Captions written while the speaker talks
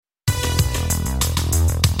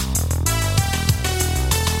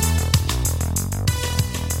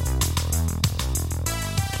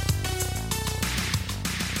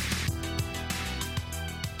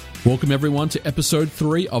Welcome everyone to episode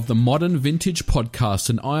 3 of the Modern Vintage Podcast,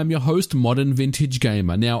 and I am your host, Modern Vintage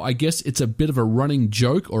Gamer. Now, I guess it's a bit of a running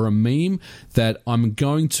joke or a meme that I'm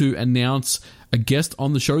going to announce a guest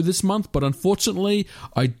on the show this month, but unfortunately,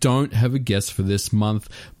 I don't have a guest for this month.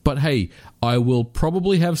 But hey, I will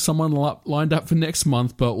probably have someone lined up for next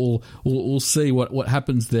month, but we'll see what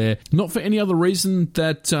happens there. Not for any other reason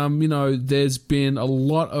that there's been a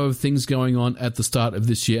lot of things going on at the start of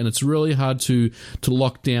this year, and it's really hard to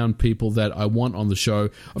lock down people that I want on the show.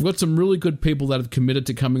 I've got some really good people that have committed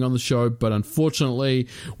to coming on the show, but unfortunately,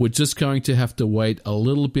 we're just going to have to wait a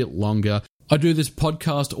little bit longer. I do this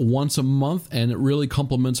podcast once a month, and it really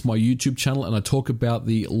complements my YouTube channel, and I talk about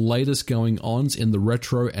the latest going-ons in the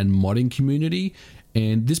retro and modding community.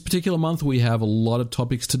 And this particular month, we have a lot of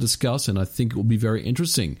topics to discuss, and I think it will be very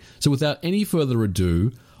interesting. So without any further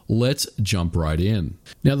ado, let's jump right in.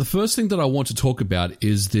 Now, the first thing that I want to talk about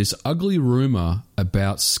is this ugly rumor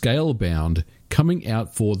about Scalebound coming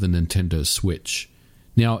out for the Nintendo Switch.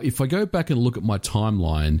 Now, if I go back and look at my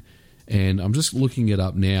timeline, and I'm just looking it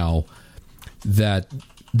up now, that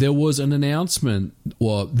there was an announcement,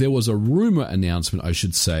 or there was a rumor announcement, I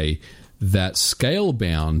should say, that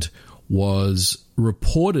Scalebound was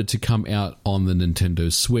reported to come out on the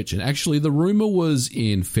Nintendo Switch. And actually, the rumor was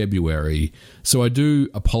in February, so I do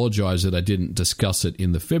apologize that I didn't discuss it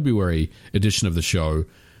in the February edition of the show.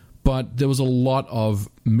 But there was a lot of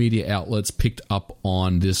media outlets picked up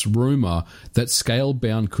on this rumor that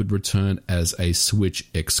Scalebound could return as a Switch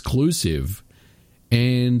exclusive.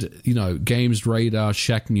 And, Games Radar,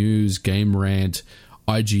 Shack News, Game Rant,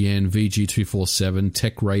 IGN, VG247,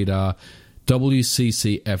 Tech Radar,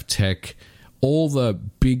 WCCF Tech, all the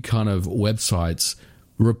big kind of websites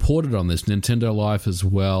reported on this. Nintendo Life as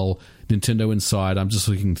well, Nintendo Inside. I'm just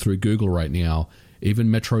looking through Google right now. Even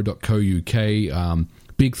Metro.co.uk,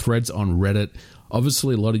 big threads on Reddit.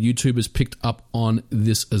 Obviously, a lot of YouTubers picked up on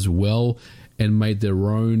this as well and made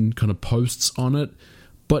their own kind of posts on it.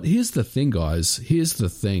 But here's the thing, guys. Here's the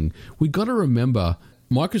thing. We got to remember,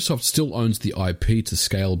 Microsoft still owns the IP to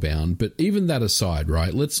Scalebound, but even that aside,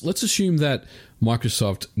 right? Let's assume that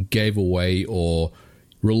Microsoft gave away or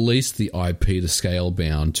released the IP to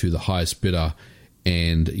Scalebound to the highest bidder,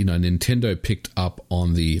 and Nintendo picked up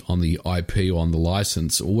on the IP or on the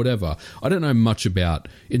license or whatever. I don't know much about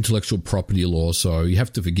intellectual property law, so you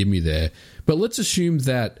have to forgive me there. But let's assume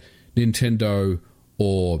that Nintendo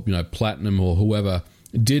or Platinum or whoever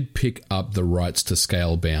did pick up the rights to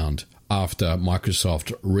Scalebound after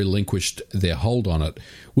Microsoft relinquished their hold on it,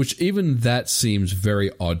 which even that seems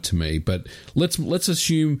very odd to me. But let's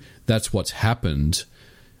assume that's what's happened.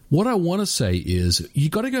 What I want to say is you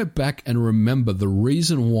got to go back and remember the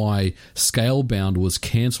reason why Scalebound was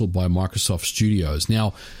cancelled by Microsoft Studios.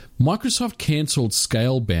 Now, Microsoft cancelled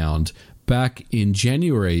Scalebound back in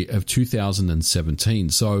January of 2017.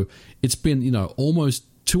 So it's been, almost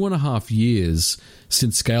 2.5 years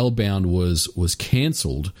since Scalebound was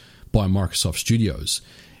cancelled by Microsoft Studios.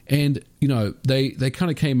 And, they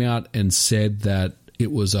kind of came out and said that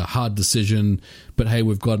it was a hard decision, but hey,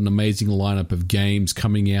 we've got an amazing lineup of games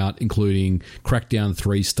coming out, including Crackdown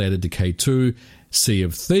 3, State of Decay 2, Sea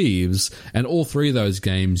of Thieves, and all three of those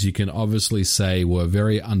games you can obviously say were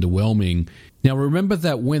very underwhelming. Now, remember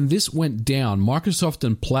that when this went down, Microsoft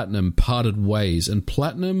and Platinum parted ways, and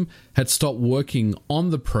Platinum had stopped working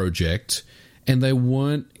on the project, and they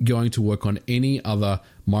weren't going to work on any other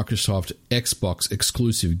Microsoft Xbox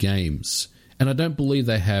exclusive games. And I don't believe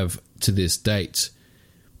they have to this date.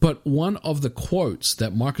 But one of the quotes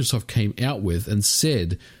that Microsoft came out with and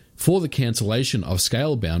said for the cancellation of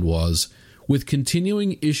Scalebound was, "With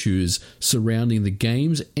continuing issues surrounding the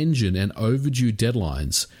game's engine and overdue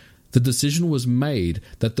deadlines, the decision was made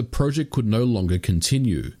that the project could no longer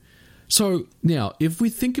continue." So now, if we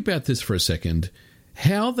think about this for a second,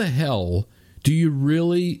 how the hell do you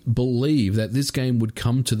really believe that this game would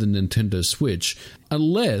come to the Nintendo Switch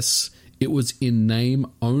unless it was in name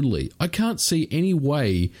only? I can't see any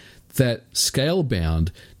way that Scalebound,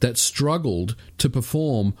 that struggled to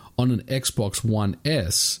perform on an Xbox One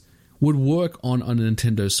S, would work on a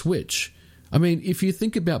Nintendo Switch. I mean, if you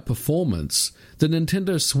think about performance, the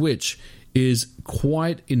Nintendo Switch is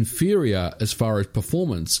quite inferior as far as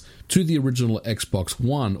performance to the original Xbox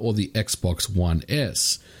One or the Xbox One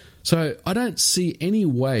S. So I don't see any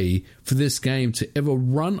way for this game to ever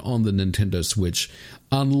run on the Nintendo Switch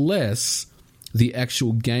unless the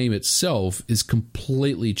actual game itself is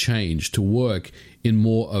completely changed to work in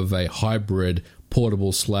more of a hybrid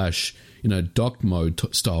portable / dock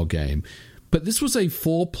mode style game. But this was a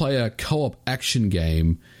 4-player co-op action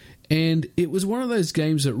game, and it was one of those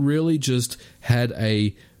games that really just had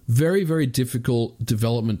a very, very difficult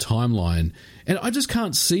development timeline. And I just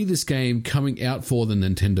can't see this game coming out for the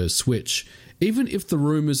Nintendo Switch. Even if the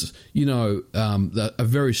rumors, are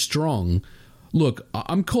very strong. Look,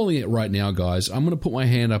 I'm calling it right now, guys. I'm going to put my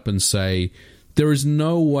hand up and say there is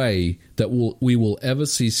no way that we will ever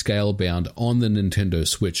see Scalebound on the Nintendo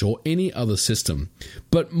Switch or any other system.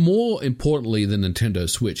 But more importantly than Nintendo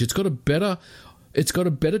Switch, it's got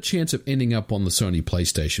a better chance of ending up on the Sony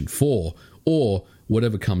PlayStation 4 or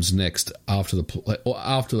whatever comes next after the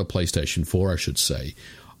PlayStation 4, I should say.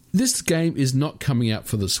 This game is not coming out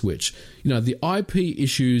for the Switch. The IP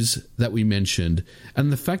issues that we mentioned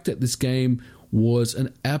and the fact that this game was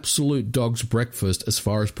an absolute dog's breakfast as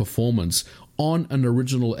far as performance on an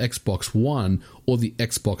original Xbox One or the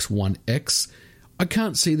Xbox One X, I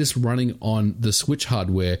can't see this running on the Switch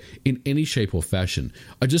hardware in any shape or fashion.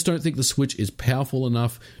 I just don't think the Switch is powerful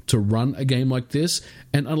enough to run a game like this,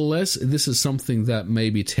 and unless this is something that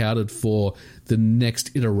may be touted for the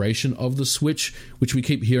next iteration of the Switch, which we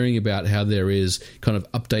keep hearing about how there is kind of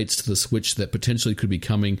updates to the Switch that potentially could be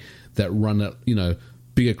coming that run at,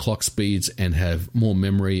 bigger clock speeds and have more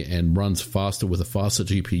memory and runs faster with a faster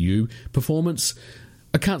GPU performance,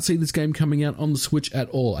 I can't see this game coming out on the Switch at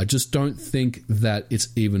all. I just don't think that it's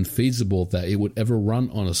even feasible that it would ever run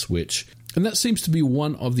on a Switch. And that seems to be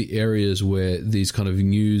one of the areas where these kind of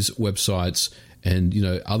news websites and,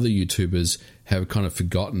 other YouTubers have kind of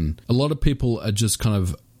forgotten. A lot of people are just kind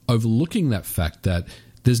of overlooking that fact that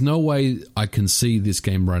there's no way I can see this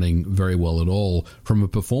game running very well at all from a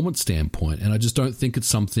performance standpoint. And I just don't think it's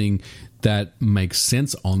something that makes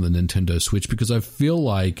sense on the Nintendo Switch, because I feel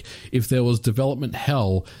like if there was development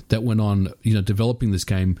hell that went on, developing this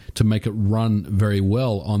game to make it run very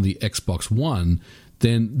well on the Xbox One,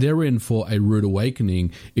 then they're in for a rude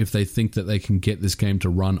awakening if they think that they can get this game to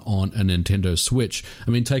run on a Nintendo Switch.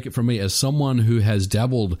 I mean, take it from me, as someone who has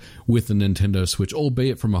dabbled with the Nintendo Switch,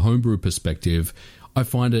 albeit from a homebrew perspective, I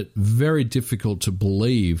find it very difficult to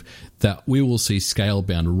believe that we will see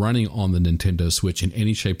Scalebound running on the Nintendo Switch in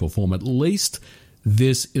any shape or form, at least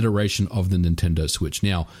this iteration of the Nintendo Switch.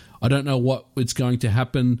 Now, I don't know what is going to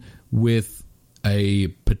happen with a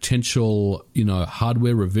potential,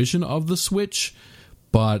 hardware revision of the Switch,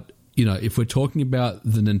 but, if we're talking about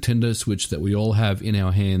the Nintendo Switch that we all have in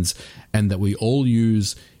our hands and that we all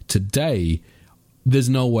use today, there's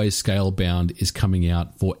no way Scalebound is coming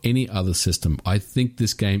out for any other system. I think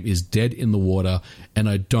this game is dead in the water, and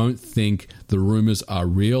I don't think the rumors are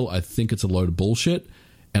real. I think it's a load of bullshit,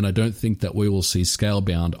 and I don't think that we will see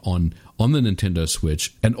Scalebound on the Nintendo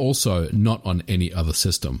Switch, and also not on any other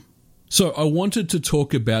system. So I wanted to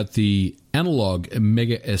talk about the Analog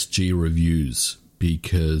Mega SG reviews,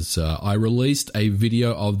 because I released a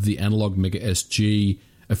video of the Analog Mega SG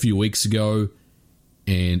a few weeks ago,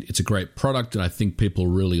 and it's a great product, and I think people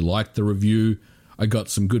really liked the review. I got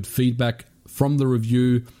some good feedback from the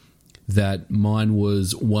review that mine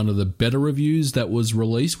was one of the better reviews that was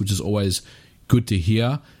released, which is always good to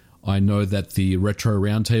hear. I know that the Retro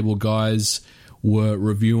Roundtable guys were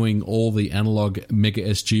reviewing all the Analog Mega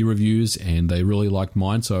SG reviews, and they really liked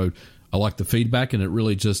mine, so I like the feedback, and it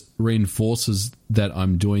really just reinforces that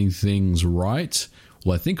I'm doing things right.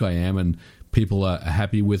 Well, I think I am, and people are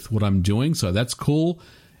happy with what I'm doing, so that's cool.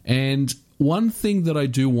 And one thing that I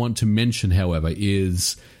do want to mention, however,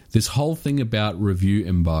 is this whole thing about review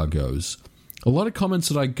embargoes. A lot of comments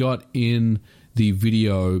that I got in the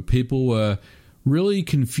video, people were really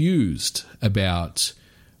confused about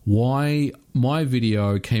why my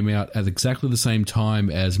video came out at exactly the same time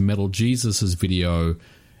as Metal Jesus' video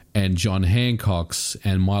and John Hancock's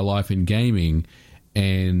and My Life in Gaming,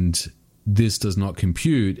 and this does not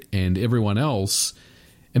compute, and everyone else.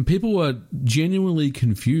 And people were genuinely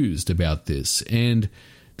confused about this. And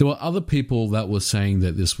there were other people that were saying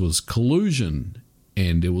that this was collusion,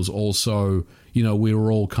 and it was also, we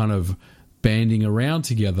were all kind of banding around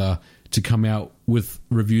together to come out with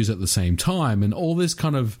reviews at the same time, and all this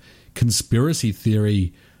kind of conspiracy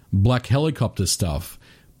theory, black helicopter stuff.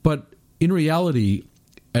 But in reality,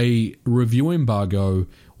 a review embargo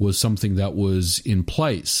was something that was in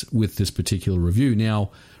place with this particular review. Now,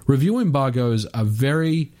 review embargoes are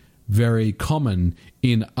very, very common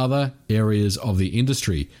in other areas of the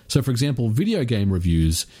industry. So, for example, video game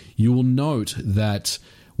reviews, you will note that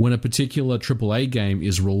when a particular AAA game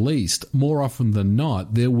is released, more often than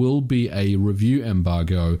not, there will be a review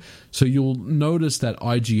embargo. So you'll notice that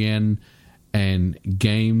IGN and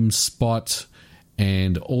GameSpot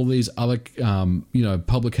and all these other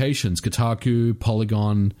publications, Kotaku,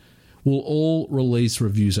 Polygon, will all release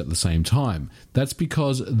reviews at the same time. That's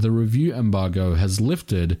because the review embargo has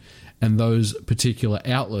lifted and those particular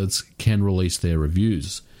outlets can release their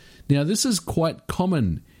reviews. Now, this is quite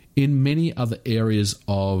common in many other areas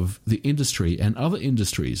of the industry and other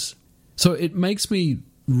industries. So it makes me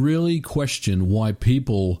really question why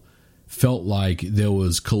people felt like there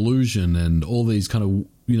was collusion and all these kind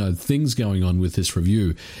of things going on with this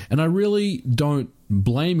review. And I really don't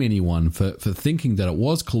blame anyone for thinking that it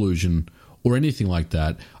was collusion or anything like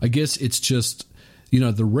that. I guess it's just,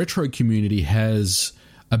 the retro community has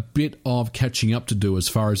a bit of catching up to do as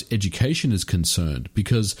far as education is concerned,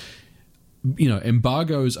 because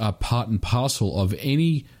embargoes are part and parcel of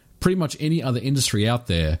pretty much any other industry out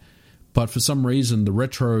there. But for some reason, the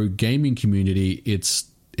retro gaming community, it's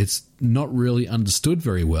not really understood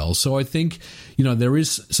very well. So I think, there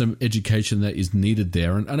is some education that is needed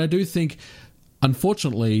there. And I do think,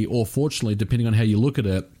 unfortunately or fortunately, depending on how you look at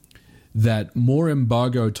it, that more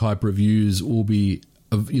embargo type reviews will be,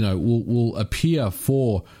 will appear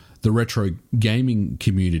for the retro gaming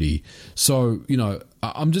community. So,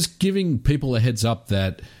 I'm just giving people a heads up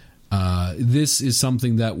that this is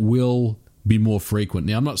something that will be more frequent.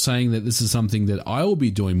 Now, I'm not saying that this is something that I will be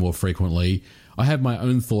doing more frequently. I have my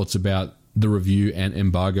own thoughts about the review and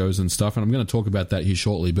embargoes and stuff, and I'm going to talk about that here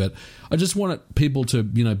shortly. But I just want people to,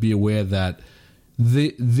 be aware that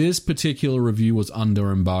this particular review was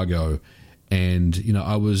under embargo, and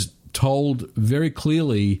I was told very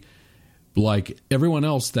clearly, like everyone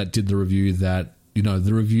else that did the review, that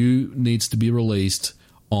the review needs to be released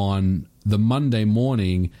on the Monday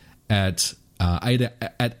morning at 8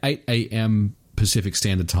 a.m. Pacific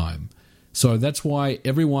Standard Time. So that's why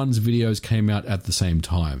everyone's videos came out at the same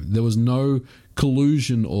time. There was no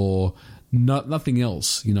collusion or nothing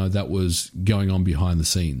else, that was going on behind the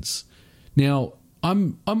scenes. Now,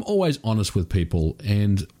 I'm always honest with people,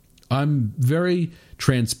 and I'm very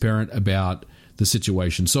transparent about the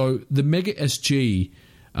situation. So the Mega SG,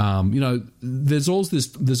 there's all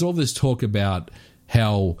this talk about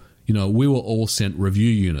how we were all sent review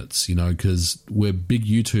units, because we're big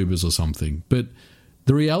YouTubers or something. But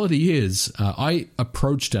the reality is, I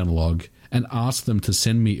approached Analog and asked them to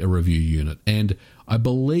send me a review unit, and I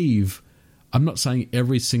believe, I'm not saying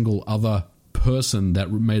every single other person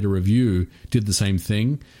that made a review did the same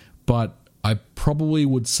thing, but I probably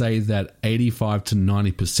would say that 85 to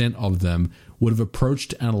 90% of them would have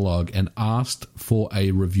approached Analog and asked for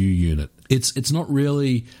a review unit. It's not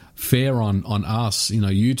really fair on us,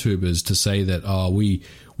 YouTubers, to say that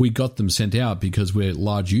we got them sent out because we're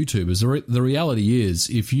large YouTubers. The reality is,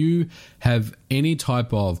 if you have any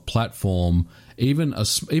type of platform, even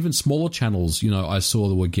smaller channels, I saw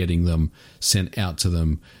that were getting them sent out to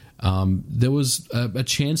them. There was a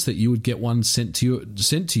chance that you would get one sent to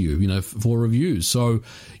you, for reviews. So,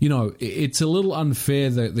 it's a little unfair,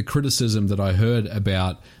 the criticism that I heard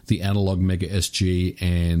about the Analog Mega SG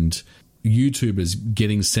and YouTubers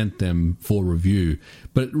getting sent them for review.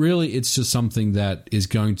 But really, it's just something that is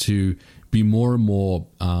going to be more and more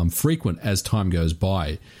frequent as time goes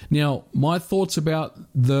by. Now, my thoughts about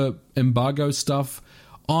the embargo stuff,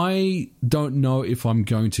 I don't know if I'm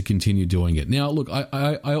going to continue doing it. Now, look,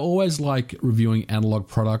 I always like reviewing analog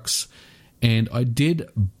products, and I did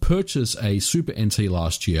purchase a Super NT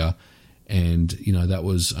last year, and that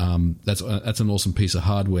was that's an awesome piece of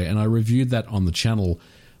hardware, and I reviewed that on the channel.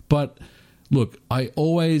 But look, I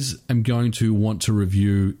always am going to want to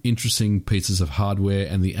review interesting pieces of hardware,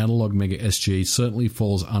 and the Analog Mega SG certainly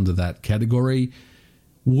falls under that category.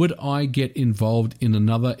 Would I get involved in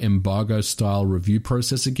another embargo-style review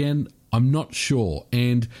process again? I'm not sure.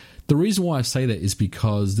 And the reason why I say that is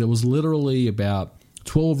because there was literally about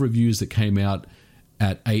 12 reviews that came out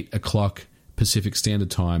at 8 o'clock Pacific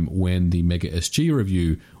Standard Time when the Mega SG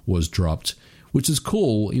review was dropped, which is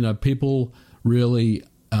cool. People really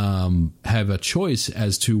have a choice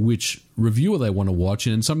as to which reviewer they want to watch.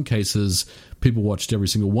 And in some cases, people watched every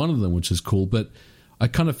single one of them, which is cool. But I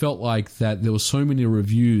kind of felt like that there were so many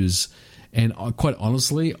reviews, and quite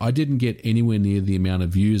honestly, I didn't get anywhere near the amount of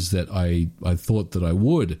views that I thought that I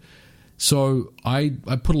would. So I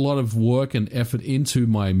put a lot of work and effort into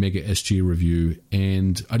my Mega SG review,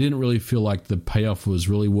 and I didn't really feel like the payoff was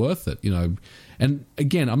really worth it, And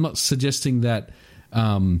again, I'm not suggesting that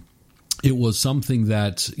it was something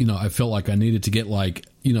that, I felt like I needed to get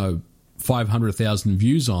 500,000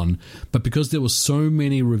 views on, but because there were so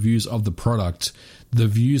many reviews of the product, the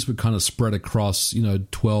views were kind of spread across,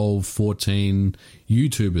 12, 14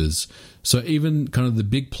 YouTubers. So even kind of the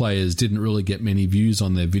big players didn't really get many views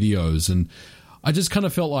on their videos. And I just kind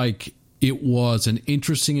of felt like it was an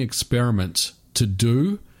interesting experiment to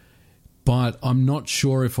do, but I'm not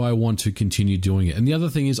sure if I want to continue doing it. And the other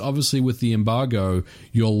thing is, obviously, with the embargo,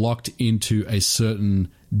 you're locked into a certain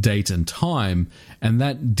date and time, and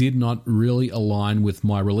that did not really align with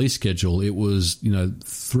my release schedule. It was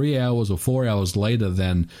 3 hours or 4 hours later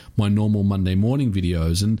than my normal Monday morning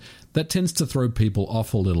videos, and that tends to throw people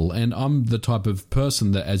off a little. And I'm the type of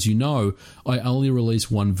person that, as you know, I only release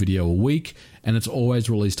one video a week, and it's always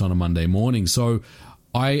released on a Monday morning. So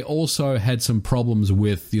I also had some problems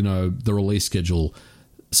with the release schedule.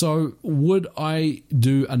 So would I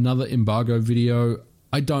do another embargo video?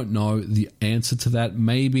 I don't know the answer to that.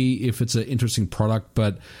 Maybe if it's an interesting product,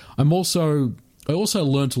 but I also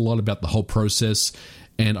learned a lot about the whole process,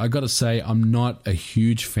 and I got to say I'm not a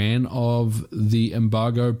huge fan of the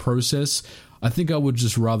embargo process. I think I would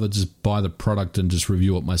just rather just buy the product and just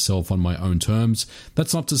review it myself on my own terms.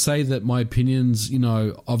 That's not to say that my opinions,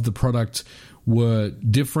 of the product were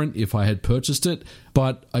different if I had purchased it,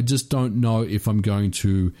 but I just don't know if I'm going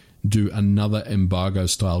to do another embargo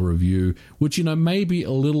style review, which may be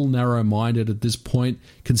a little narrow-minded at this point,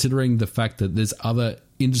 considering the fact that there's other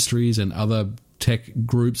industries and other tech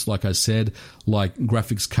groups, like I said, like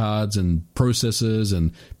graphics cards and processors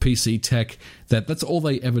and PC tech, that's all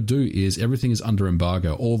they ever do is everything is under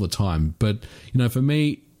embargo all the time. But for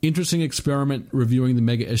me, interesting experiment reviewing the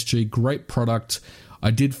Mega SG, great product. I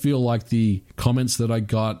did feel like the comments that I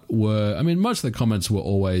got were, most of the comments were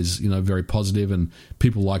always, very positive, and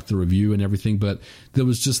people liked the review and everything, but there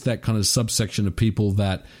was just that kind of subsection of people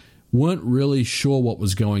that weren't really sure what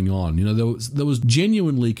was going on. There was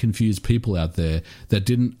genuinely confused people out there that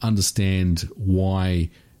didn't understand why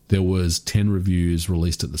there was 10 reviews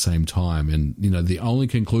released at the same time. And, the only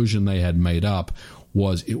conclusion they had made up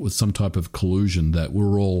was it was some type of collusion, that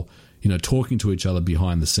we're all, talking to each other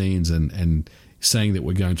behind the scenes and saying that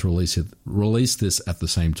we're going to release this at the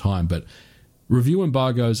same time. But review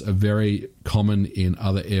embargoes are very common in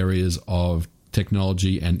other areas of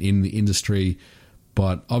technology and in the industry.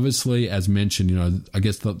 But obviously, as mentioned, I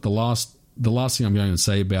guess the last thing I'm going to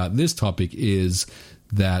say about this topic is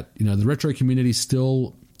that, the retro community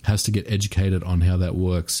still has to get educated on how that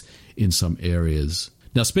works in some areas.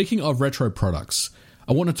 Now, speaking of retro products,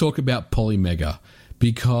 I want to talk about Polymega,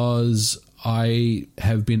 because I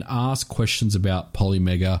have been asked questions about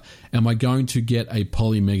Polymega. Am I going to get a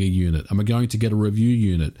Polymega unit? Am I going to get a review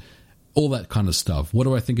unit? All that kind of stuff. What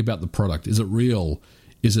do I think about the product? Is it real?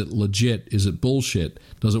 Is it legit? Is it bullshit?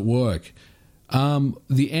 Does it work?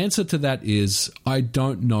 The answer to that is I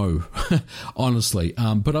don't know, honestly.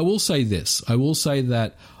 But I will say this. I will say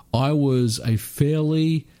that I was a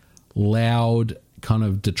fairly loud kind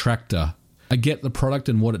of detractor. I get the product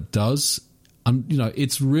and what it does.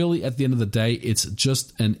 It's really, at the end of the day, it's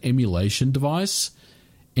just an emulation device.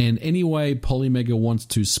 And any way Polymega wants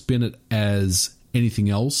to spin it as anything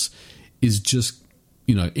else is just,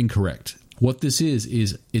 incorrect. What this is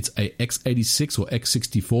it's a x86 or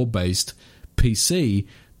x64 based PC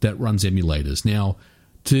that runs emulators. Now,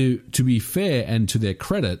 to be fair and to their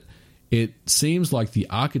credit, it seems like the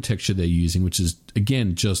architecture they're using, which is,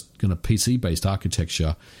 again, just kind of PC-based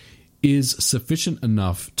architecture, is sufficient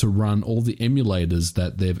enough to run all the emulators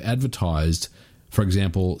that they've advertised, for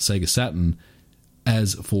example, Sega Saturn,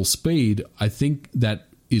 as full speed. I think that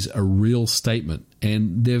is a real statement.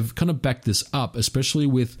 And they've kind of backed this up, especially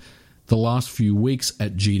with the last few weeks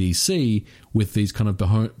at GDC, with these kind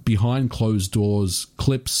of behind closed doors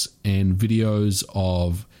clips and videos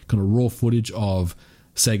of kind of raw footage of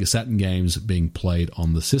Sega Saturn games being played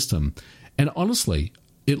on the system. And honestly,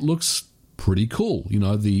 it looks pretty cool.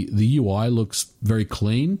 The UI looks very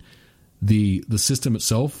clean. The system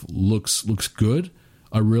itself looks good.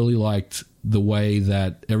 I really liked the way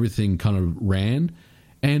that everything kind of ran.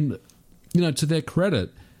 And, to their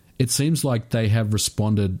credit, it seems like they have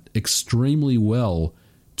responded extremely well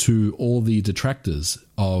to all the detractors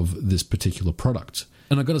of this particular product.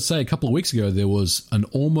 And I've got to say, a couple of weeks ago, there was an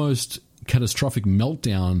almost catastrophic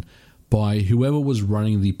meltdown by whoever was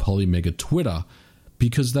running the Polymega Twitter,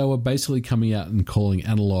 because they were basically coming out and calling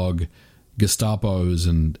analog Gestapos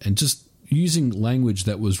and just using language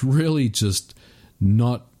that was really just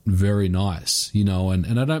not very nice,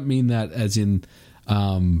 and I don't mean that as in,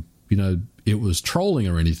 it was trolling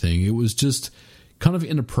or anything. It was just kind of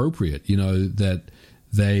inappropriate, that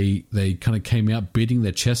they kind of came out beating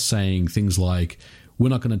their chest saying things like, we're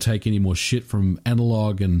not going to take any more shit from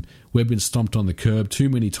analog, and we've been stomped on the curb too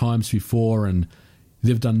many times before, and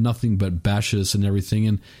they've done nothing but bash us and everything.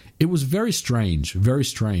 And it was very strange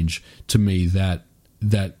to me that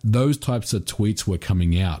those types of tweets were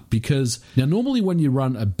coming out, because now normally when you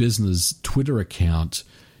run a business Twitter account,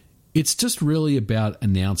 it's just really about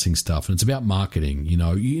announcing stuff and it's about marketing.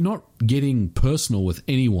 You're not getting personal with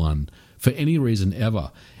anyone for any reason ever.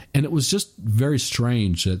 And it was just very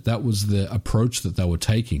strange that that was the approach that they were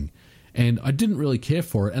taking. And I didn't really care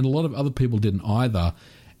for it, and a lot of other people didn't either.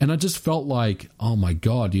 And I just felt like, oh my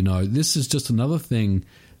God, this is just another thing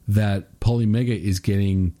that Polymega is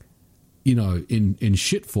getting, in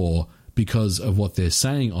shit for because of what they're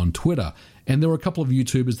saying on Twitter. And there were a couple of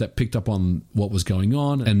YouTubers that picked up on what was going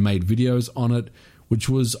on and made videos on it, which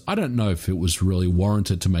was, I don't know if it was really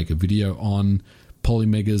warranted to make a video on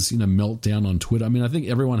Polymega's, meltdown on Twitter. I mean, I think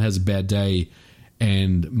everyone has a bad day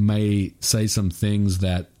and may say some things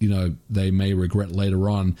that, they may regret later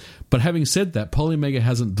on. But having said that, Polymega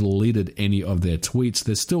hasn't deleted any of their tweets.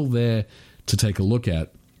 They're still there to take a look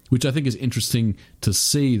at, which I think is interesting to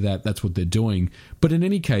see that that's what they're doing. But in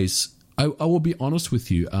any case, I will be honest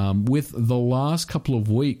with you. With the last couple of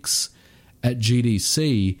weeks at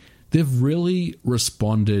GDC, they've really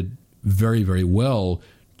responded very, very well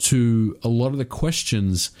to a lot of the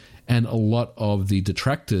questions and a lot of the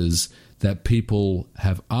detractors that people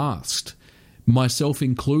have asked, myself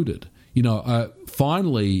included.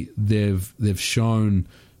 Finally, they've shown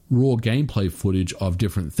raw gameplay footage of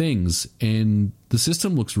different things, and the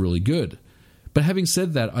system looks really good. But having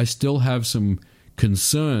said that, I still have some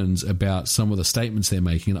concerns about some of the statements they're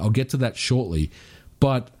making, and I'll get to that shortly.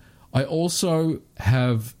 But I also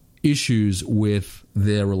have issues with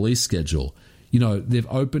their release schedule. They've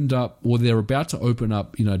opened up, or they're about to open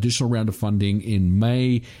up, additional round of funding in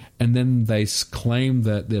May, and then they claim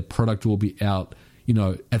that their product will be out,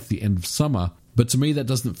 at the end of summer. But to me, that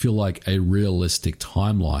doesn't feel like a realistic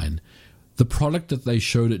timeline. The product that they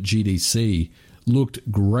showed at GDC looked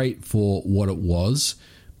great for what it was,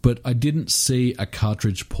 but I didn't see a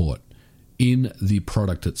cartridge port in the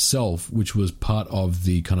product itself, which was part of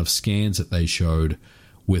the kind of scans that they showed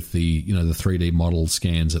with the, the 3D model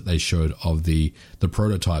scans that they showed of the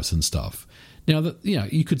prototypes and stuff. Now,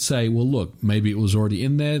 you could say, well, look, maybe it was already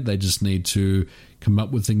in there. They just need to come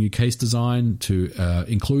up with a new case design to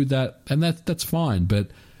include that, and that's fine. But,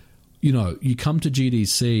 you come to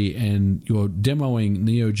GDC and you're demoing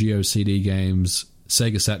Neo Geo CD games,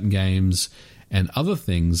 Sega Saturn games, and other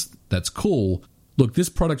things. That's cool. Look, this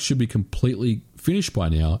product should be completely finished by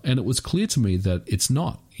now, and it was clear to me that it's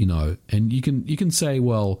not. And you can say,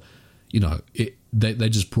 well, they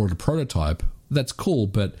just brought a prototype. That's cool,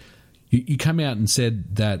 but you come out and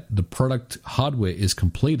said that the product hardware is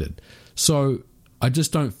completed. So I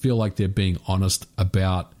just don't feel like they're being honest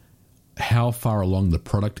about how far along the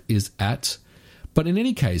product is at. But in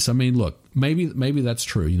any case, I mean, look, maybe that's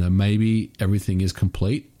true. Maybe everything is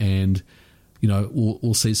complete, and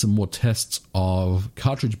we'll see some more tests of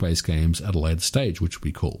cartridge-based games at a later stage, which would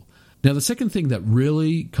be cool. Now, the second thing that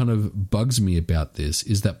really kind of bugs me about this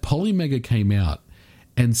is that Polymega came out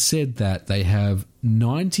and said that they have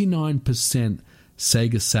 99%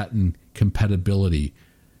 Sega Saturn compatibility.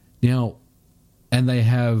 Now, and they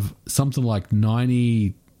have something like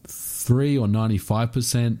 93 or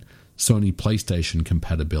 95% Sony PlayStation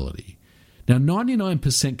compatibility. Now,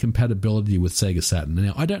 99% compatibility with Sega Saturn.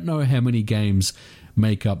 Now, I don't know how many games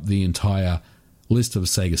make up the entire list of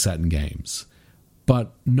Sega Saturn games.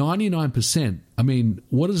 But 99%, I mean,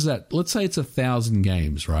 what is that? Let's say it's 1,000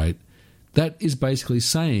 games, right? That is basically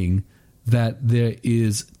saying that there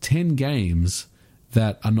is 10 games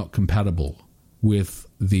that are not compatible with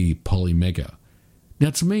the Polymega.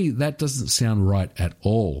 Now, to me, that doesn't sound right at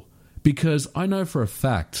all, because I know for a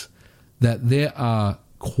fact that there are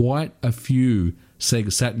quite a few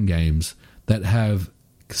Sega Saturn games that have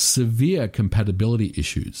severe compatibility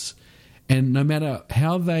issues. And no matter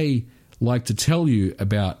how they like to tell you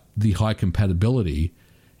about the high compatibility,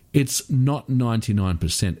 it's not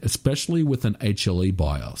 99%, especially with an HLE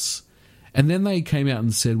BIOS. And then they came out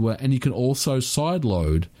and said, well, and you can also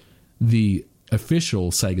sideload the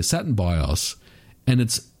official Sega Saturn BIOS, and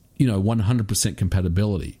it's, 100%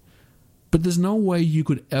 compatibility. But there's no way you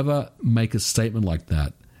could ever make a statement like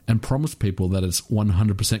that and promise people that it's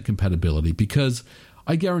 100% compatibility, because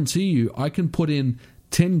I guarantee you I can put in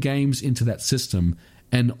 10 games into that system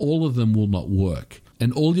and all of them will not work.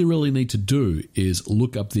 And all you really need to do is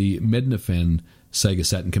look up the Mednafen Sega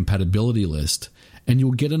Saturn compatibility list, and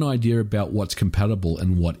you'll get an idea about what's compatible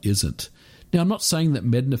and what isn't. Now, I'm not saying that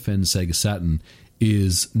Mednafen Sega Saturn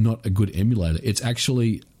is not a good emulator. It's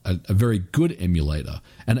actually a very good emulator,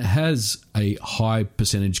 and it has a high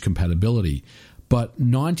percentage compatibility. But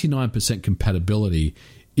 99% compatibility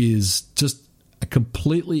is just a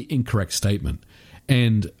completely incorrect statement.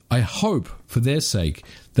 And I hope, for their sake,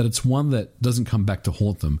 that it's one that doesn't come back to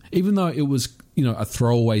haunt them. Even though it was, a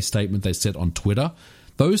throwaway statement they said on Twitter,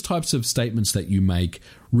 those types of statements that you make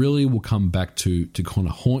really will come back to kind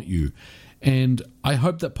of haunt you. And I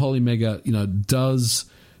hope that Polymega, does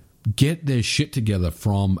get their shit together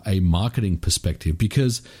from a marketing perspective,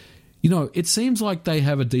 because it seems like they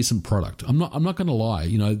have a decent product. I'm not going to lie.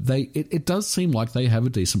 It does seem like they have a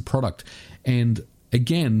decent product. And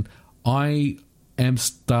again, I am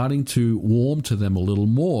starting to warm to them a little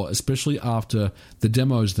more, especially after the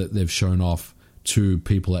demos that they've shown off to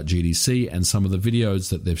people at GDC and some of the videos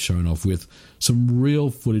that they've shown off with some real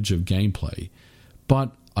footage of gameplay.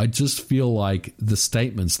 But I just feel like the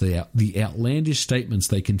statements, the outlandish statements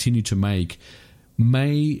they continue to make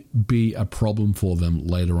may be a problem for them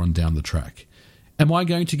later on down the track. Am I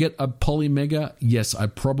going to get a Polymega? Yes, I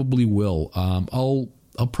probably will. I'll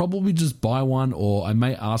probably just buy one, or I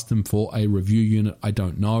may ask them for a review unit. I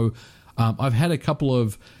don't know. I've had a couple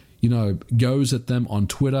of goes at them on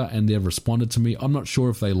Twitter, and they've responded to me. I'm not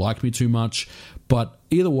sure if they like me too much, but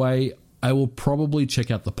either way, I will probably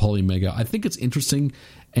check out the Polymega. I think it's interesting,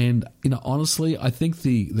 and honestly, I think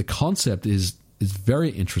the concept is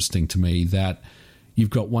very interesting to me, that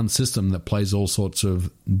you've got one system that plays all sorts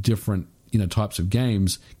of different types of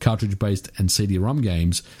games, cartridge-based and CD-ROM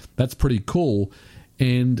games. That's pretty cool,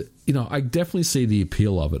 and I definitely see the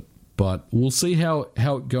appeal of it. But we'll see how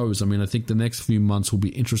it goes. I mean, I think the next few months will be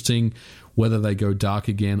interesting, whether they go dark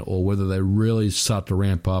again or whether they really start to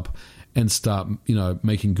ramp up and start,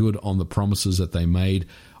 making good on the promises that they made.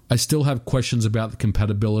 I still have questions about the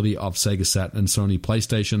compatibility of Sega Saturn and Sony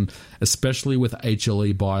PlayStation, especially with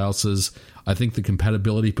HLE BIOSes. I think the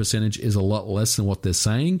compatibility percentage is a lot less than what they're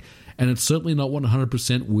saying, and it's certainly not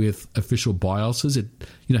 100% with official BIOSes.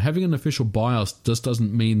 Having an official BIOS just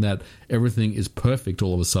doesn't mean that everything is perfect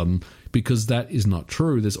all of a sudden, because that is not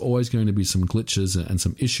true. There's always going to be some glitches and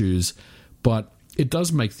some issues, but it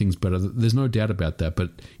does make things better. There's no doubt about that.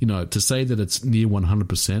 But, to say that it's near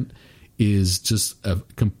 100% is just a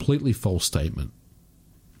completely false statement.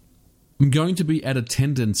 I'm going to be at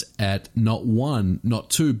attendance at not one,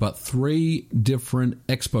 not two, but 3 different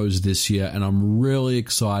expos this year, and I'm really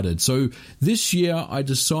excited. So this year, I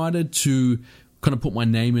decided to kind of put my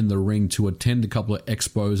name in the ring to attend a couple of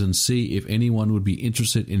expos and see if anyone would be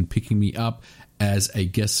interested in picking me up as a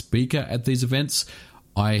guest speaker at these events.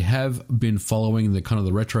 I have been following the kind of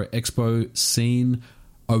the retro expo scene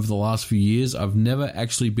over the last few years. I've never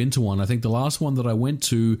actually been to one. I think the last one that I went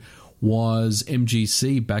to was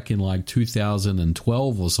MGC back in like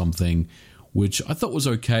 2012 or something, which I thought was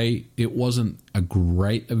okay. It wasn't a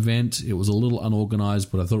great event. It was a little unorganized,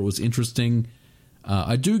 but I thought it was interesting.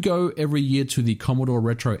 I do go every year to the Commodore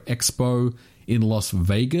Retro Expo in Las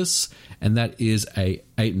Vegas, and that is a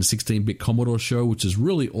 8 and 16-bit Commodore show, which is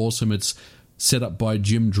really awesome. It's set up by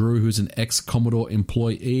Jim Drew, who's an ex-Commodore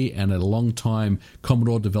employee and a long-time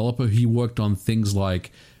Commodore developer. He worked on things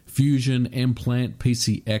like Fusion, M-Plant,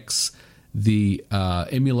 PCX, the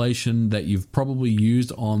emulation that you've probably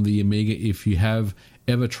used on the Amiga if you have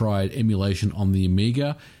ever tried emulation on the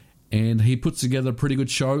Amiga. And he puts together a pretty good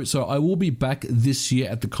show. So I will be back this year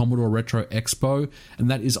at the Commodore Retro Expo, and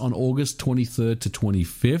that is on August 23rd to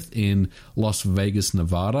 25th in Las Vegas,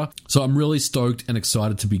 Nevada. So I'm really stoked and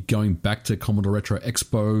excited to be going back to Commodore Retro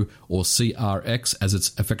Expo, or CRX as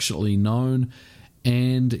it's affectionately known.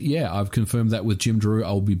 And yeah, I've confirmed that with Jim Drew.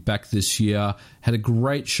 I will be back this year. Had a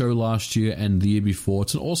great show last year and the year before.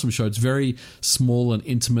 It's an awesome show. It's very small and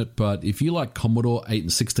intimate, but if you like Commodore 8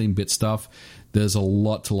 and 16-bit stuff, there's a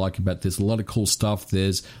lot to like about this. A lot of cool stuff.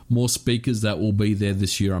 There's more speakers that will be there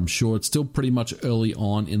this year, I'm sure. It's still pretty much early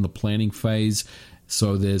on in the planning phase,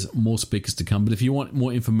 so there's more speakers to come. But if you want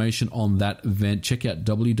more information on that event, check out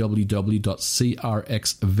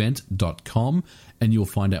www.crxevent.com, and you'll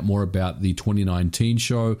find out more about the 2019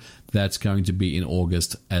 show that's going to be in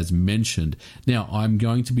August, as mentioned. Now, I'm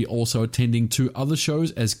going to be also attending 2 other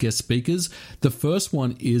shows as guest speakers. The first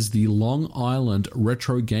one is the Long Island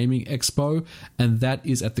Retro Gaming Expo, and that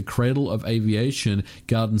is at the Cradle of Aviation,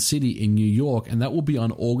 Garden City in New York, and that will be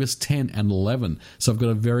on August 10 and 11. So I've got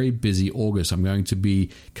a very busy August. I'm going to be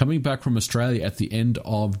coming back from Australia at the end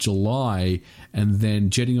of July, and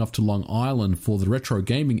then jetting off to Long Island for the Retro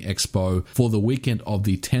Gaming Expo for the weekend of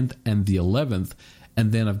the 10th and the 11th.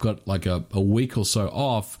 And then I've got like a week or so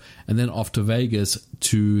off, and then off to Vegas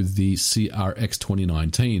to the CRX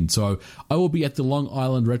 2019. So I will be at the Long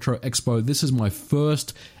Island Retro Expo. This is my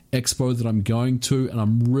first expo that I'm going to, and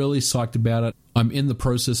I'm really psyched about it. I'm in the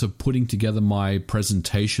process of putting together my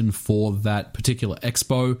presentation for that particular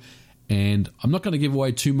expo, and I'm not going to give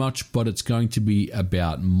away too much, but it's going to be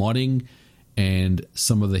about modding and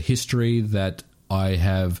some of the history that I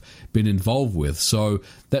have been involved with. So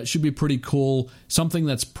that should be pretty cool. Something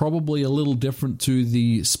that's probably a little different to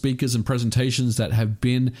the speakers and presentations that have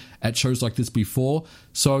been at shows like this before.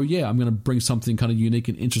 So yeah, I'm going to bring something kind of unique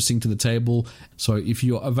and interesting to the table. So if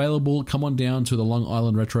you're available, come on down to the Long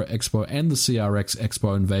Island Retro Expo and the CRX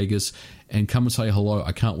Expo in Vegas and come and say hello.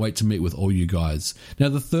 I can't wait to meet with all you guys. Now,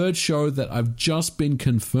 the third show that I've just been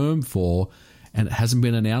confirmed for, and it hasn't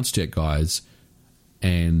been announced yet, guys,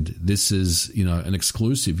 and this is, an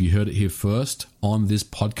exclusive, you heard it here first on this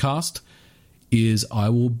podcast, is I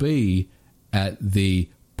will be at the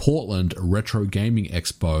Portland Retro Gaming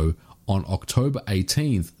Expo on October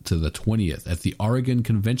 18th to the 20th at the Oregon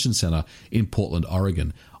Convention Center in Portland,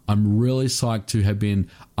 Oregon. I'm really psyched to have been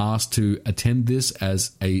asked to attend this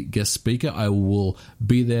as a guest speaker. I will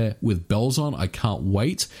be there with bells on. I can't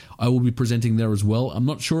wait. I will be presenting there as well. I'm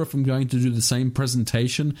not sure if I'm going to do the same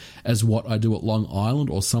presentation as what I do at Long Island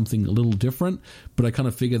or something a little different, but I kind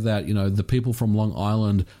of figure that, the people from Long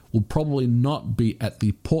Island will probably not be at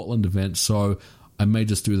the Portland event, so I may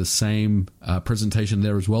just do the same presentation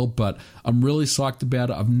there as well, but I'm really psyched about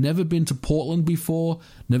it. I've never been to Portland before,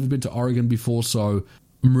 never been to Oregon before, so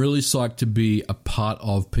I'm really psyched to be a part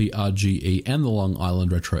of PRGE and the Long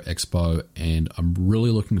Island Retro Expo, and I'm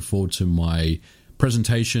really looking forward to my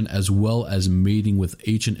presentation as well as meeting with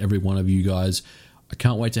each and every one of you guys. I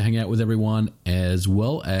can't wait to hang out with everyone as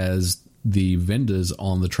well as the vendors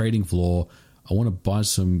on the trading floor. I want to buy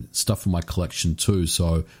some stuff for my collection too,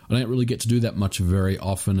 so I don't really get to do that much very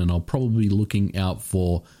often, and I'll probably be looking out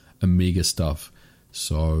for Amiga stuff.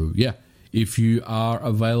 So yeah, if you are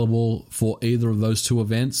available for either of those two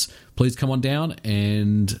events, please come on down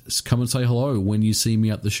and come and say hello when you see me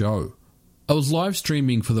at the show. I was live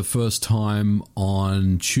streaming for the first time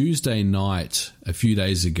on Tuesday night a few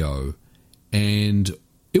days ago, and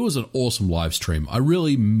it was an awesome live stream. I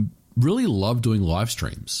really love doing live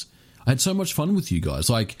streams. I had so much fun with you guys.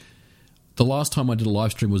 Like, the last time I did a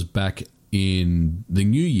live stream was back in the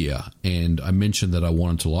new year, and I mentioned that I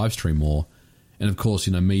wanted to live stream more. And of course,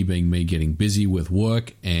 me being me, getting busy with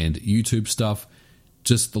work and YouTube stuff,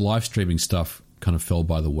 just the live streaming stuff kind of fell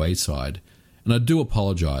by the wayside. And I do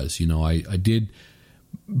apologize. I did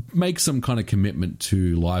make some kind of commitment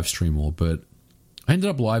to live stream more, but I ended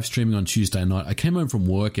up live streaming on Tuesday night. I came home from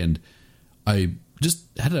work and I just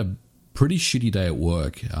had a pretty shitty day at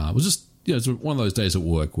work. It was just, it was one of those days at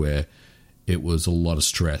work where it was a lot of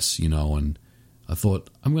stress, and I thought,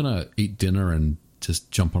 I'm going to eat dinner and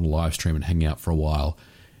just jump on a live stream and hang out for a while.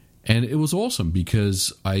 And it was awesome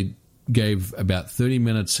because I gave about 30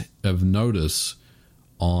 minutes of notice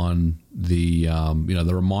on the,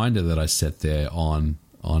 the reminder that I set there on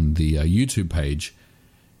the YouTube page.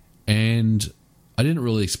 And I didn't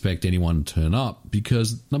really expect anyone to turn up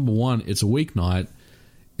because, number one, it's a weeknight.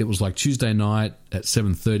 It was like Tuesday night at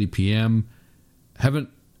 7:30 p.m. Haven't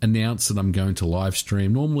announced that I'm going to live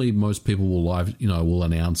stream. Normally, most people will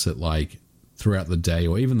announce it like throughout the day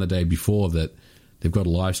or even the day before that they've got a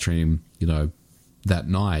live stream, that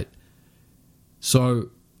night. So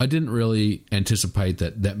I didn't really anticipate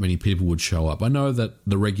that many people would show up. I know that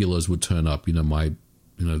the regulars would turn up,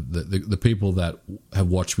 the people that have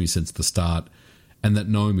watched me since the start and that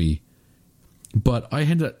know me. But I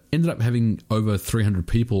ended up having over 300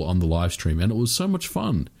 people on the live stream, and it was so much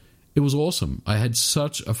fun. It was awesome. I had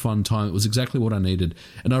such a fun time. It was exactly what I needed.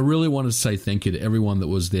 And I really wanted to say thank you to everyone that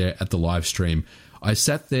was there at the live stream. I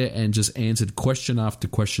sat there and just answered question after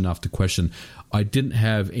question after question. I didn't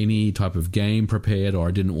have any type of game prepared, or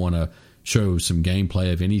I didn't want to show some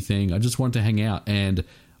gameplay of anything. I just wanted to hang out, and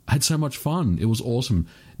I had so much fun. It was awesome.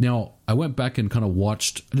 Now, I went back and kind of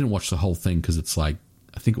watched. I didn't watch the whole thing because it's like,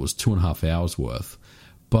 I think it was 2.5 hours worth.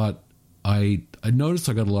 But I noticed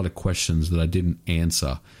I got a lot of questions that I didn't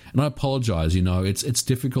answer. And I apologize, it's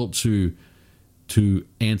difficult to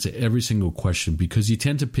answer every single question because you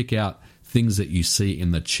tend to pick out things that you see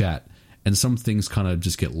in the chat, and some things kind of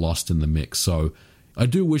just get lost in the mix. So I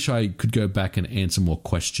do wish I could go back and answer more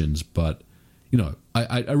questions, but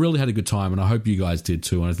I really had a good time, and I hope you guys did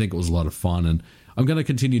too, and I think it was a lot of fun. And I'm going to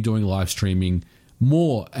continue doing live streaming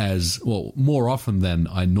more often than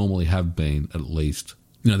I normally have been, at least.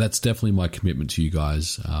 That's definitely my commitment to you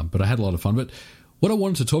guys, but I had a lot of fun. But what I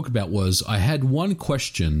wanted to talk about was I had one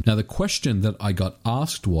question. Now, the question that I got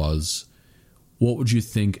asked was, what would you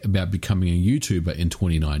think about becoming a YouTuber in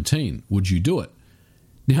 2019? Would you do it?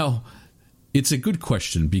 Now, it's a good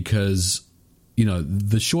question because,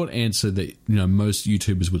 the short answer that, most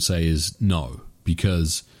YouTubers would say is no,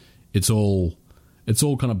 because it's all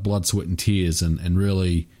kind of blood, sweat, and tears and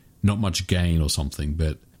really not much gain or something.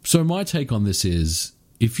 But so my take on this is,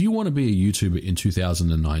 if you want to be a YouTuber in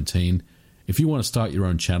 2019, If you want to start your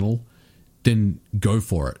own channel, then go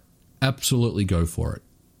for it. Absolutely go for it.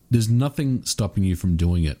 There's nothing stopping you from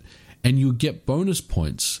doing it. And you'll get bonus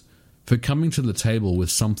points for coming to the table with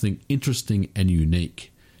something interesting and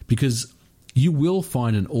unique, because you will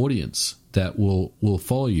find an audience that will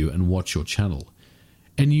follow you and watch your channel,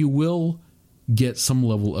 and you will get some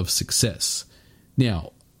level of success.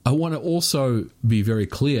 Now, I want to also be very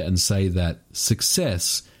clear and say that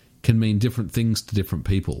success can mean different things to different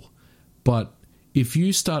people. But if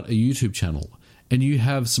you start a YouTube channel and you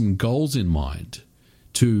have some goals in mind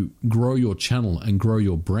to grow your channel and grow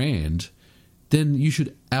your brand, then you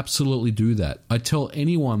should absolutely do that. I tell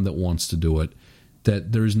anyone that wants to do it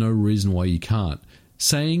that there is no reason why you can't.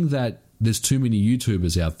 Saying that there's too many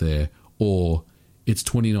YouTubers out there, or it's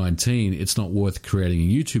 2019, it's not worth creating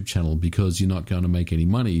a YouTube channel because you're not going to make any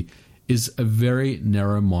money, is a very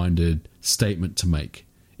narrow-minded statement to make.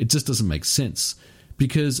 It just doesn't make sense,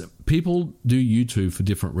 because people do YouTube for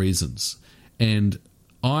different reasons. And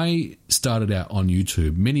I started out on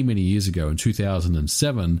YouTube many, many years ago in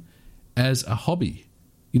 2007 as a hobby.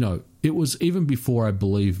 You know, it was even before I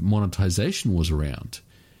believe monetization was around.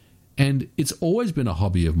 And it's always been a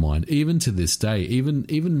hobby of mine, even to this day.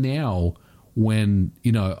 Even now, when,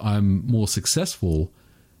 you know, I'm more successful,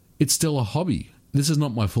 it's still a hobby. This is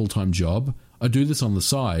not my full-time job. I do this on the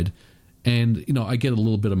side, and, you know, I get a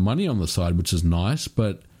little bit of money on the side, which is nice,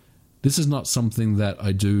 but this is not something that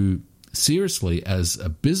I do seriously as a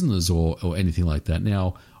business or anything like that.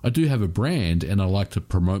 Now, I do have a brand, and I like to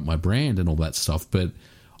promote my brand and all that stuff, but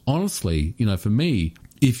honestly, you know, for me,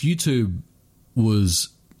 if YouTube was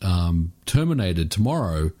terminated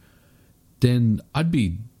tomorrow, then I'd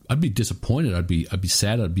be disappointed. I'd be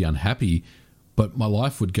sad. I'd be unhappy. But my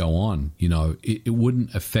life would go on. You know, it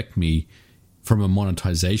wouldn't affect me from a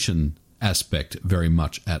monetization aspect very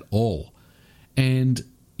much at all. And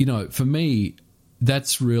you know, for me,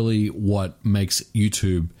 that's really what makes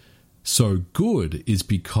YouTube so good, is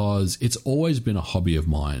because it's always been a hobby of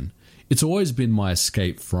mine. It's always been my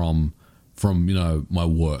escape from you know, my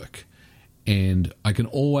work. And I can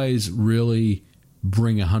always really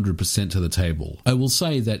bring 100% to the table. I will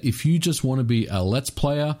say that if you just want to be a Let's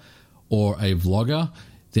Player or a vlogger,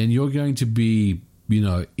 then you're going to be, you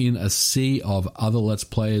know, in a sea of other Let's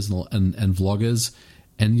Players and vloggers,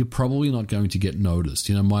 and you're probably not going to get noticed.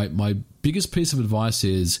 You know, my biggest piece of advice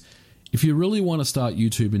is, if you really want to start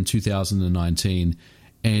YouTube in 2019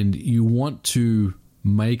 and you want to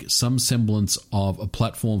make some semblance of a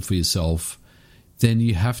platform for yourself, then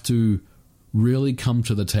you have to really come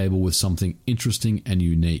to the table with something interesting and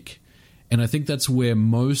unique. And I think that's where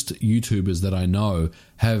most YouTubers that I know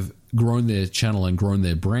have grown their channel and grown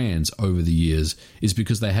their brands over the years, is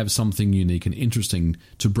because they have something unique and interesting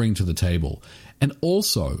to bring to the table. And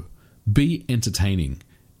also, be entertaining.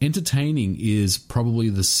 Entertaining is probably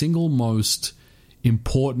the single most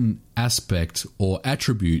important aspect or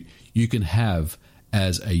attribute you can have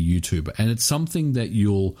as a YouTuber. And it's something that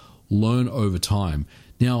you'll learn over time.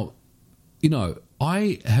 Now, you know,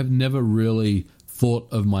 I have never really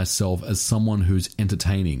thought of myself as someone who's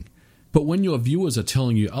entertaining. But when your viewers are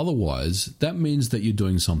telling you otherwise, that means that you're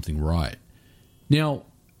doing something right. Now,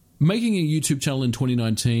 making a YouTube channel in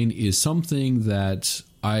 2019 is something that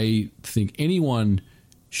I think anyone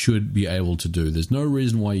should be able to do. There's no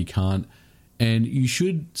reason why you can't, and you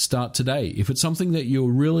should start today. If it's something that you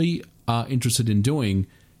really are interested in doing,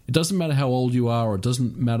 it doesn't matter how old you are, or it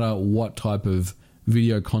doesn't matter what type of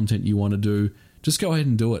video content you want to do, just go ahead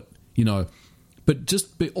and do it, you know. But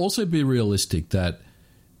just also be realistic that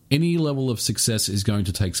any level of success is going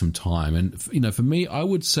to take some time. And, you know, for me, I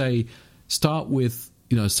would say start with,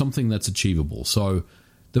 you know, something that's achievable. So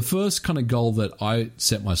the first kind of goal that I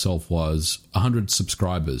set myself was 100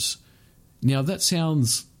 subscribers. Now, that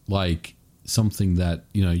sounds like something that,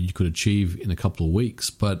 you know, you could achieve in a couple of weeks,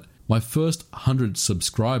 but my first 100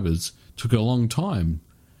 subscribers took a long time.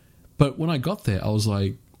 But when I got there, I was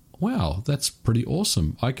like, wow, that's pretty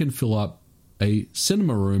awesome. I can fill up a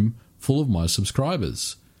cinema room full of my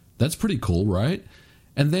subscribers. That's pretty cool, right?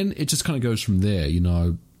 And then it just kind of goes from there, you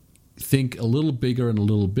know. Think a little bigger and a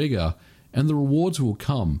little bigger, and the rewards will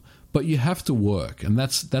come. But you have to work, and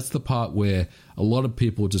that's the part where a lot of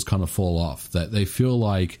people just kind of fall off, that they feel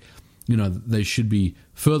like, you know, they should be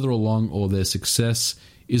further along, or their success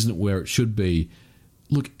isn't where it should be.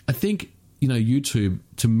 Look, I think, you know, YouTube,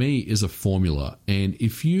 to me, is a formula. And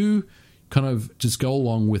if you kind of just go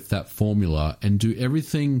along with that formula and do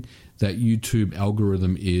everything that YouTube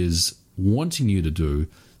algorithm is wanting you to do,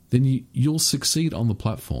 then you'll succeed on the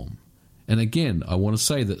platform. And again, I want to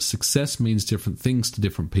say that success means different things to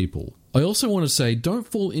different people. I also want to say, don't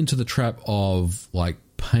fall into the trap of like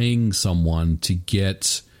paying someone to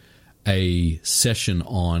get a session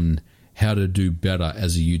on how to do better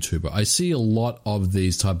as a YouTuber. I see a lot of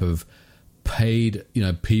these type of paid,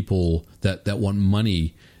 people that want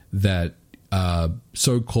money, that are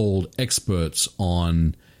so-called experts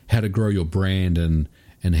on how to grow your brand and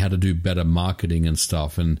how to do better marketing and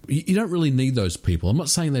stuff. And you don't really need those people. I'm not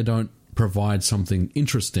saying they don't provide something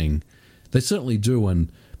interesting. They certainly do.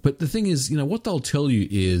 But the thing is, what they'll tell you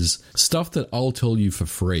is stuff that I'll tell you for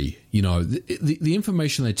free. The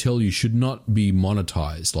information they tell you should not be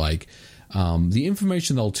monetized. Like, the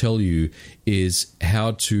information they'll tell you is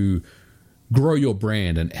how to grow your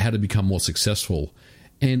brand and how to become more successful.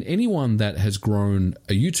 And anyone that has grown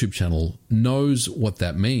a YouTube channel knows what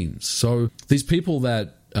that means. So these people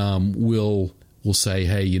that will say,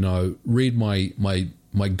 hey, read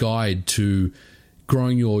my guide to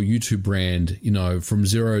growing your YouTube brand, from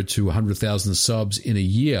 0 to 100,000 subs in a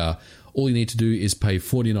year, all you need to do is pay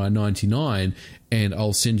 $49.99 and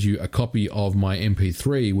I'll send you a copy of my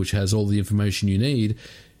MP3, which has all the information you need.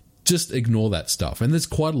 Just ignore that stuff. And there's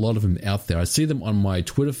quite a lot of them out there. I see them on my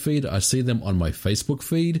Twitter feed. I see them on my Facebook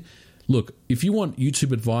feed. Look, if you want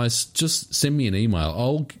YouTube advice, just send me an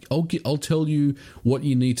email. I'll tell you what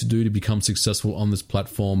you need to do to become successful on this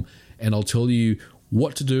platform, and I'll tell you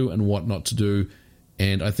what to do and what not to do.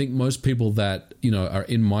 And I think most people that, are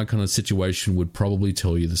in my kind of situation would probably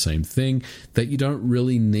tell you the same thing, that you don't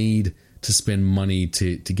really need to spend money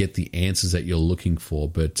to get the answers that you're looking for.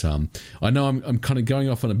 But I know I'm kind of going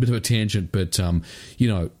off on a bit of a tangent, but,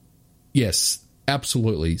 yes,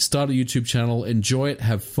 absolutely. Start a YouTube channel, enjoy it,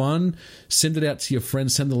 have fun, send it out to your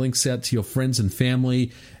friends, send the links out to your friends and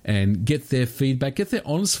family, and get their feedback, get their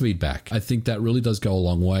honest feedback. I think that really does go a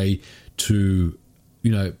long way to,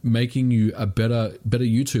 making you a better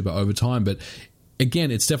YouTuber over time. But again,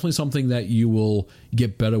 it's definitely something that you will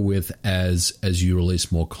get better with as you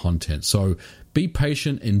release more content. So be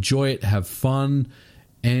patient, enjoy it, have fun,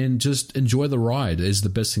 and just enjoy the ride is the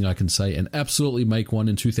best thing I can say. And absolutely make one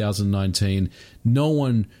in 2019. No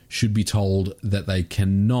one should be told that they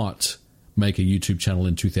cannot make a YouTube channel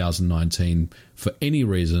in 2019 for any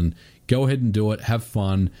reason. Go ahead and do it, have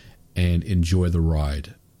fun, and enjoy the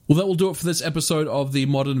ride. Well, that will do it for this episode of the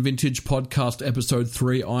Modern Vintage Podcast, Episode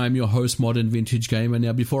 3. I am your host, Modern Vintage Gamer.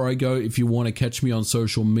 Now, before I go, if you want to catch me on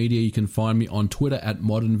social media, you can find me on Twitter at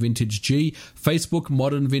Modern Vintage G, Facebook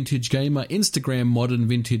Modern Vintage Gamer, Instagram Modern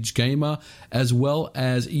Vintage Gamer, as well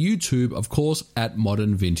as YouTube, of course, at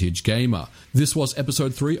Modern Vintage Gamer. This was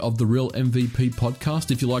Episode 3 of the Real MVP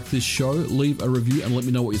Podcast. If you like this show, leave a review and let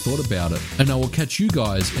me know what you thought about it. And I will catch you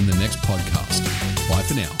guys in the next podcast. Bye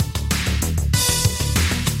for now.